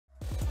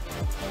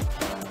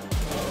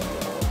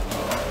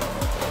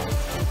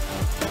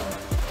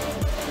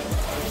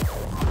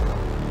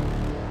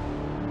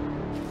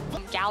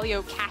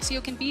Galio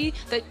Cassio can be,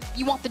 that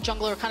you want the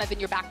jungler kind of in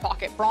your back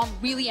pocket. Braum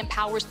really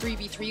empowers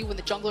 3v3 when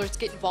the junglers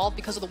get involved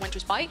because of the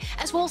Winter's Bite,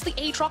 as well as the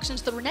Aatrox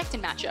into the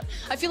Renekton matchup.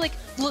 I feel like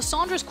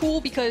Lyssandra's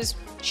cool because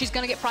she's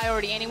gonna get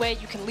priority anyway.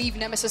 You can leave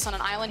Nemesis on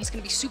an island. He's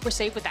gonna be super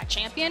safe with that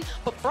champion.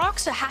 But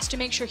Broxah has to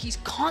make sure he's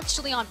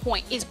constantly on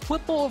point. Is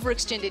Bwipo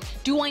overextended?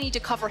 Do I need to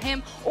cover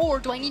him? Or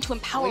do I need to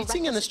empower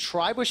Waiting in this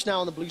Tribush now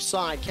on the blue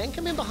side. Can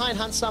come in behind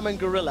Hansama and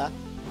Gorilla.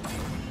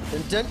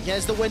 Dun,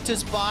 here's the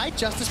Winter's Bite.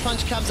 Justice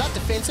Punch comes up.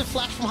 Defensive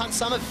flash from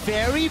Hansama.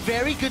 Very,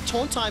 very good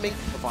taunt timing.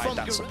 Provide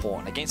that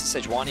support. And against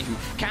a Sejuani who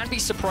can be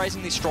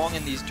surprisingly strong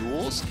in these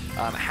duels,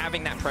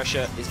 having that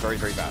pressure is very,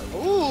 very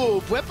valuable.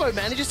 Ooh, Bwipo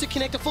manages to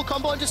connect a full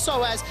combo onto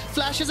sOAZ.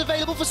 Flash is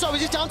available for sOAZ.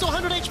 He's down to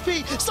 100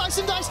 HP. Slice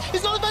and Dice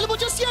is not available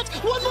just yet.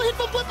 One more hit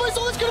from Bwipo is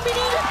all that's going to be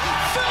needed.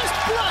 First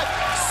blood.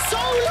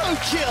 Solo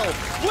kill.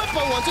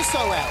 Bwipo onto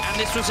sOAZ.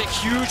 And this was a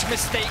huge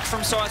mistake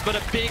from sOAZ, but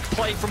a big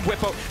play from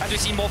Bwipo as we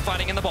see more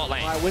fighting in the bot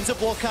lane. Windsor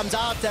Ball comes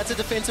out. That's a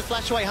defensive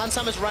flash away.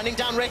 Hansama's running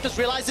down. Reckless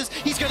realizes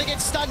he's going to get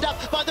stunned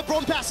up by the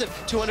Braum passive.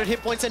 200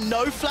 hit points and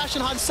no flash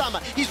on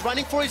Hansama. He's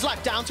running for his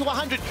life. Down to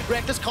 100.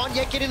 Reckless can't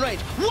yet get in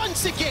range.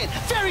 Once again,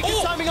 very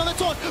good timing on the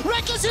taunt.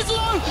 Reckless is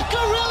low.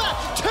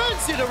 Gorilla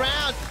turns it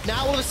around.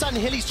 Now all of a sudden,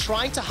 Hilly's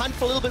trying to hunt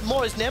for a little bit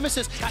more as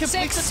Nemesis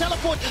completes the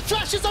teleport.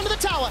 Flashes under the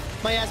tower.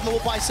 Miasma will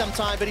buy some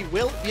time, but he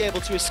will be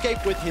able to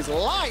escape with his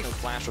life. No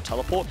flash or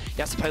teleport.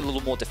 He has to play a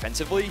little more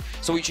defensively.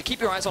 So what you should keep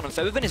your eyes on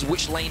Febiven is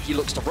which lane he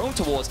looks to roam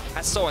towards,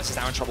 as sOAZ is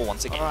now in trouble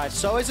once again. All right,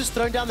 sOAZ has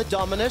thrown down the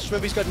Dominus.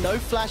 Remember, he's got no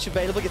flash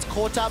available. Gets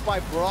caught out by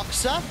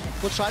Broxah.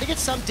 Will try to get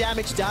some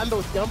damage done, but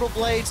with Umbral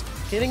Blades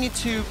getting it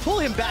to pull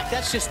him back,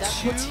 that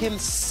puts him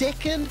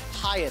second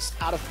highest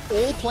out of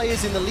all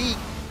players in the league,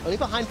 only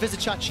behind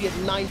Vizicachi at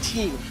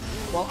 19.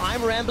 While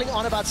I'm rambling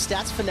on about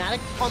stats,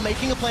 Fnatic are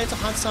making a play into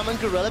Hansama and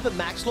Gorilla, but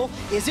Maxlaw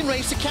is in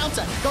range to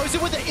counter. Goes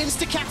in with an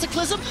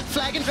insta-cataclysm,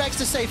 flag and drags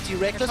to safety.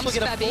 Reckless will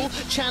get a full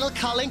channel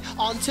culling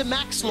onto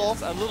Maxlaw.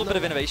 A little bit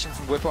of innovation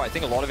from Bwipo. I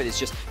think a lot of it is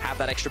just have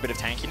that extra bit of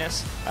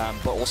tankiness,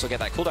 but also get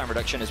that cooldown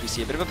reduction as we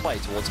see a bit of a play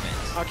towards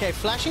mid. Okay,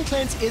 Flashing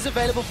Cleanse is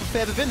available for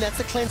Febiven. That's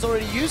the cleanse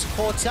already used.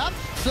 Caught up,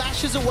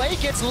 flashes away,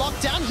 gets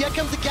locked down. Here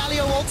comes the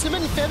Galio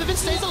ultimate, and Febiven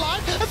stays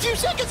alive. A few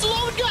seconds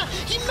longer,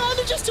 he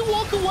manages to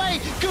walk away.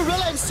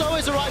 Gorilla and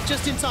sOAZ arrived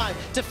just in time.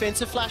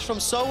 Defensive flash from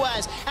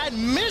sOAZ,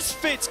 and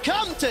Misfits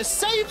come to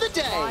save the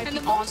day. And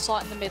the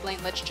onslaught in the mid lane.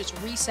 Let's just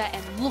reset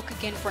and look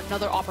again for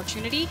another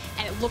opportunity,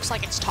 and it looks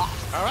like it's top.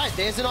 All right,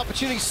 there's an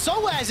opportunity.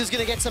 sOAZ is going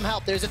to get some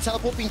help. There's a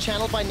teleport being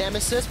channeled by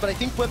Nemesis, but I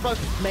think Bwipo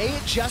may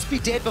just be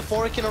dead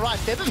before it can arrive.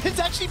 Febiven's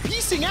actually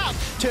piecing out.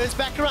 Turns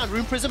back around.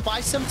 Rune Prison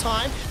buys some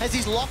time as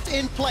he's locked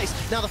in place.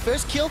 Now the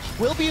first kill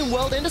will be in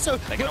World Ender, so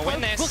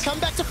Bwipo will come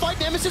back to fight.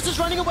 Nemesis is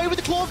running away with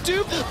the Claw of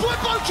Doom.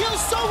 Bwipo kills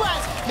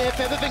sOAZ. Now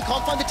Febiven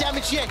can't find the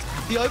damage yet.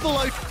 The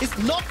Overload is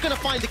not going to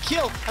find the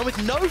kill, and with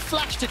no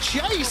flash to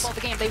chase.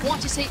 The game, they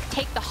want to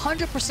take the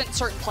 100%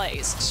 certain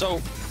plays. So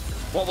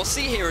what we'll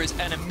see here is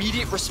an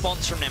immediate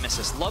response from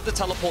Nemesis. Love the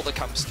teleport that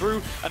comes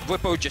through, and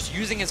Bwipo just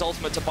using his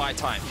ultimate to buy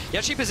time. He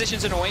actually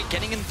positions in a way,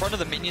 getting in front of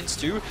the minions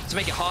too, to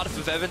make it harder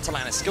for Febiven to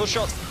land his skill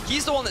shots.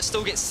 He's the one that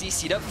still gets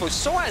CC'd up. For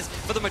sOAZ,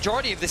 for the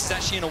majority of this is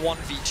actually in a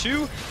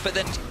 1v2, but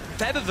then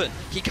Febiven,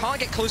 he can't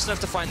get close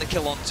enough to find the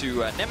kill onto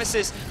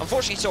Nemesis.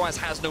 Unfortunately, sOAZ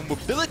has no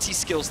mobility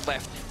skills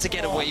left to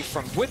get away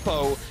from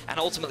Bwipo, and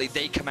ultimately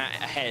they come out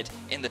ahead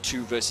in the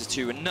 2 versus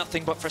 2, and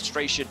nothing but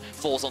frustration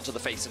falls onto the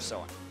face of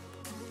sOAZ.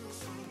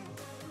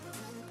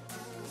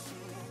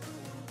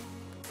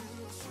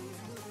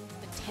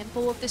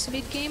 Tempo of this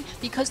mid game,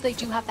 because they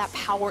do have that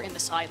power in the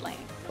side lane.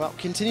 Well,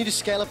 continue to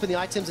scale up in the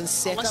items and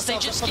set up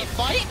for the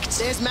fight.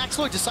 There's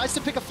Maxlaw, decides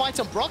to pick a fight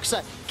on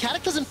Broxah.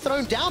 Cataclysm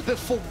thrown down, but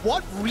for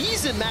what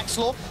reason,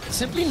 Maxlaw?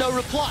 Simply no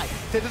reply.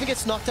 Febiven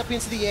gets knocked up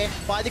into the air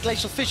by the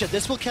Glacial Fissure.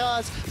 This will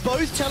cause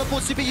both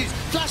teleports to be used.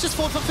 Flashes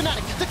forward for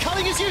Fnatic. The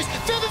culling is used.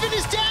 Febiven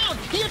is down.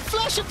 He had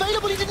flash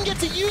available. He didn't get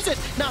to use it.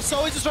 Now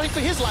sOAZ is running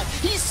for his life.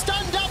 He's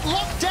stunned up,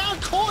 locked down,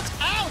 caught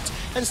out.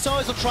 And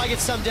sOAZ will try to get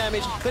some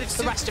damage, but it's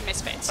the rest of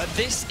Misfits.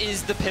 This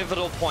is the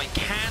pivotal point.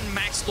 Can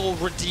Maxlaw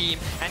redeem,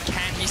 and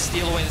can he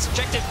steal away this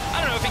objective?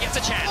 I don't know if he gets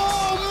a chance.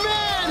 Oh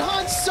man,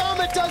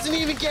 Hansama doesn't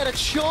even get a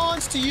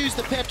chance to use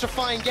the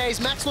Petrifying Gaze.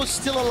 Maxlaw's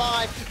still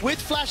alive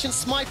with Flash and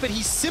Smite, but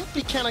he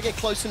simply cannot get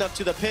close enough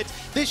to the pit.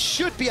 This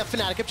should be a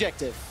Fnatic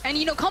objective. And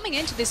you know, coming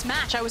into this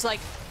match, I was like,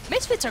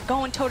 Misfits are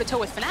going toe-to-toe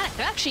with Fnatic.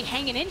 They're actually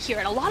hanging in here,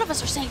 and a lot of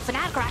us are saying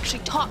Fnatic are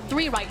actually top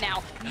 3 right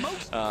now.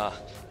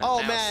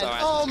 Oh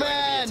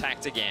man,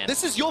 attacked again.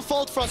 This is your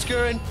fault,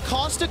 Frostgurin.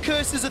 Caster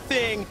Curse is a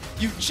thing.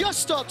 You just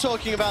stopped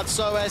talking about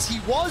sOAZ. He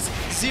was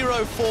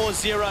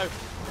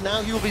 0-4-0.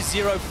 Now he will be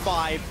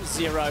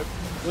 0-5-0.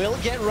 Will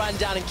get run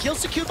down and kill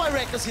secured by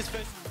Reckless. His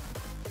first.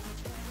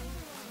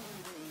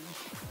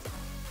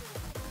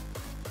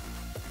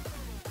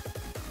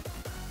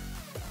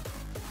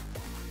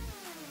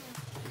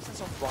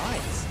 That's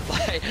alright.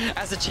 say,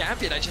 as a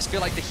champion, I just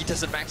feel like that he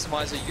doesn't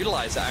maximize or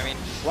utilize it. I mean,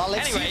 well,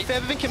 let's see if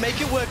Everton can make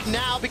it work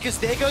now, because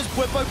there goes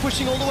Whippo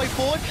pushing all the way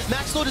forward.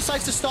 Maxlaw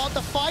decides to start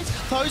the fight,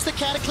 throws the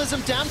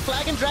Cataclysm down,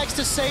 flag and drags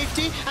to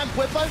safety, and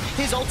Whippo,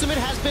 his ultimate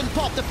has been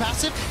popped. The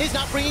passive is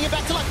now bringing it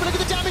back to life, but look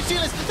at the damage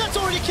dealers. That's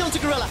already killed to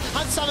Gorilla.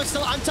 Hunsama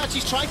still untouched.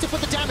 He's trying to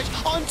put the damage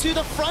onto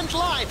the front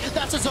line.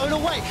 That's a zone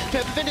away.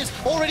 Peppervin is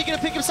already going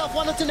to pick himself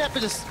one onto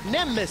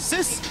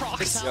Nemesis.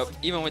 Yep,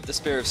 even with the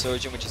Spear of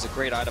Sojin, which is a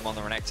great item on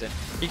the Renekton,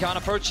 he can't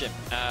approach him.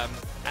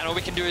 And all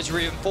we can do is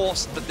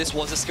reinforce that this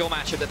was a skill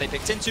matchup that they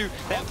picked into.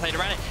 They haven't played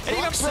around it. And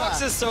even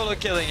Broxa's solo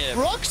killing him.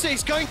 Broxa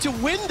is going to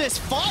win this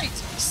fight,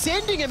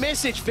 sending a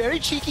message. Very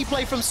cheeky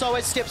play from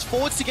sOAZ. Steps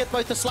forwards to get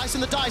both the slice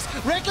and the dice.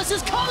 Reckless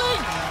is coming!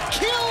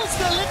 Kills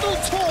the little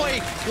toy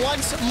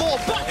once more.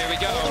 But here we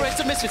go. The rest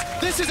of Misfits.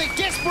 This is a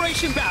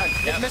desperation Baron.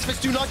 Yep. If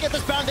Misfits do not get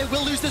this Baron, they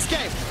will lose this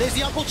game. There's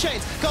the Uncle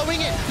Chains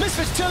going in.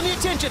 Misfits turn the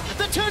attention.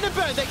 The turn and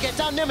burn. They get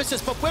down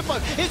Nemesis, but Whippo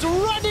is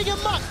running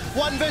amok.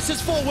 1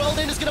 versus 4. World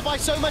End is going to buy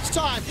so much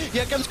time.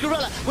 Here comes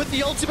Gorilla with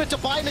the ultimate to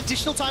buy an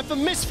additional time for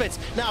Misfits.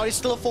 Now it's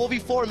still a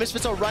 4v4 and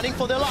Misfits are running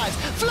for their lives.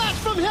 Flash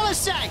from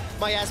Hillisang.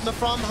 Miasma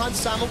from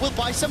Hansama will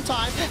buy some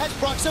time as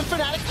Brox and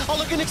Fnatic are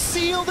looking to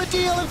seal the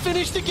deal and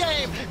finish the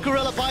game.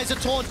 Gorilla buys a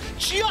taunt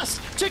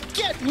just to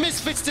get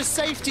Misfits to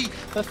safety.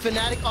 But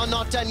Fnatic are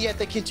not done yet.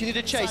 They continue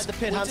to chase. The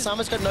pit.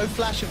 Hansama's got no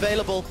flash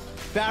available.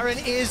 Baron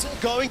is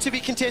going to be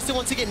contested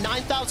once again.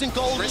 9,000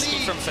 gold Risky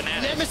lead. from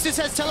Fnatic. Nemesis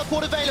has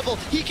teleport available.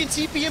 He can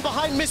TP in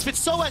behind Misfits.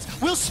 sOAZ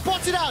will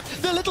spot it out.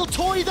 The little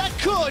toy that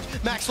could.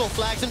 Maxwell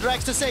flags and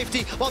drags to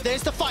safety. Well,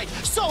 there's the fight.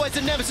 sOAZ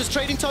and Nemesis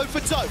trading toe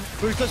for toe.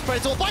 Ruthless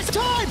Predator buys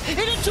time.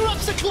 It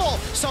interrupts the claw.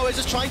 sOAZ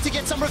is trying to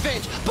get some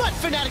revenge, but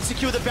Fnatic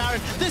secure the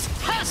Baron. This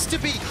has to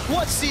be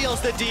what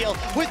seals the deal.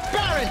 With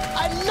Baron,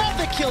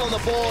 another kill on the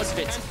board.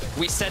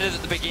 We said it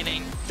at the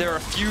beginning. There are a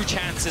few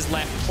chances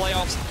left.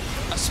 Playoffs.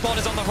 A spot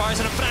is on the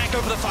horizon and Fnatic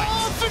go for the fight.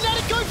 Oh,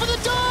 Fnatic go for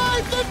the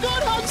dive! They've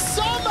got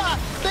Hansama!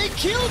 They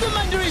killed him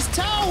under his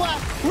tower!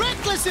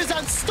 Reckless is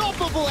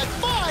unstoppable at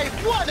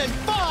 5, 1 and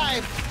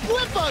 5!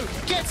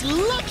 Whippo gets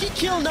lucky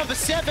kill number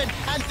 7,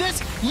 and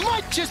this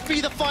might just be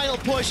the final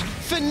push.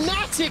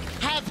 Fnatic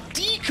have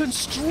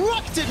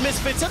deconstructed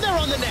Misfits, and they're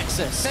on the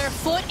Nexus. Their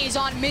foot is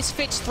on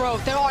Misfits'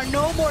 throat. There are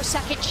no more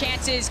second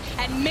chances,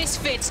 and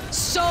Misfits,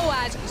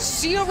 sOAZ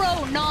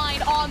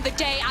 0-9 on the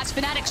day as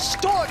Fnatic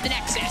stored the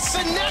Nexus.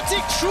 Fnatic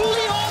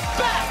truly are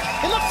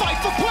back in the fight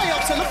for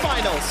playoffs and the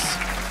finals.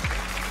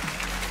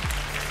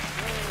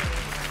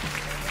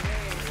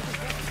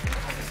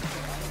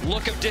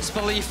 Look of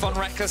disbelief on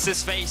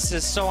Reckless's face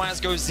as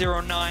sOAZ goes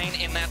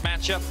 0-9 in that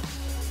matchup.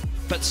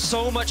 But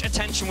so much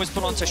attention was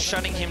put onto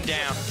shutting him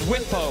down.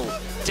 Whippo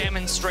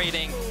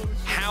demonstrating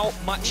how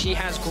much he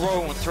has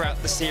grown throughout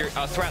the series,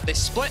 throughout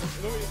this split,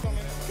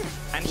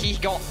 and he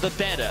got the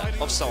better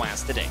of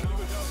sOAZ today.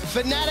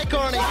 Fnatic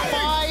are on a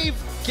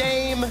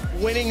 5-game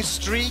winning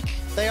streak.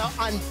 They are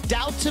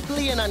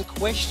undoubtedly and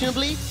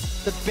unquestionably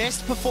the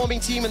best performing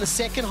team in the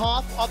second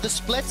half of the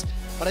split.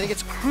 But I think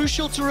it's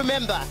crucial to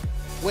remember,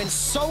 when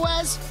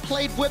sOAZ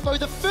played Whippo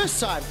the first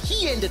time,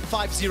 he ended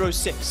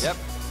 5-0-6. Yep.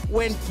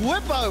 When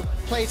Whippo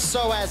played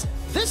sOAZ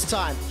this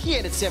time, he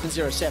ended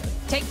 7-0-7.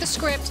 Take the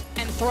script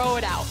and throw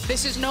it out.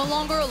 This is no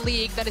longer a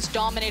league that is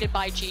dominated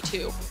by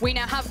G2. We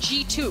now have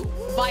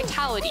G2,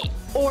 Vitality,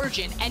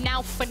 Origin, and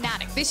now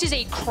Fnatic. This is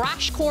a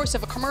crash course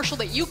of a commercial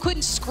that you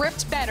couldn't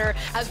script better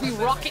as we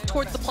rocket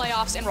towards the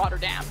playoffs in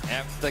Rotterdam.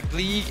 Yep, the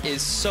league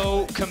is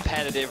so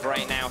competitive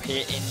right now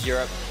here in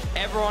Europe.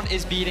 Everyone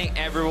is beating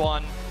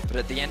everyone. But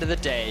at the end of the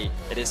day,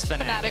 it is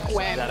Fnatic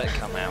that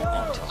come out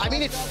on top. I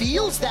mean, it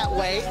feels that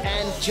way,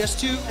 and just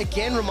to,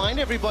 again, remind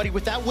everybody,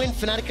 with that win,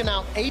 Fnatic are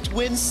now 8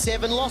 wins,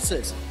 7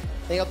 losses.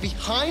 They are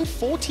behind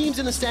 4 teams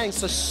in the standings,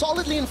 so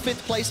solidly in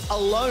 5th place,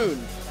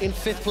 alone in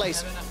 5th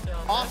place.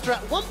 After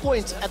at one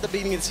point at the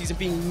beginning of the season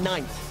being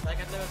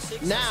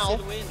 9th. Now,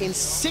 in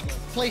 6th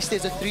place,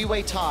 there's a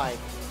 3-way tie.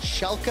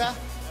 Schalke,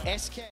 SK...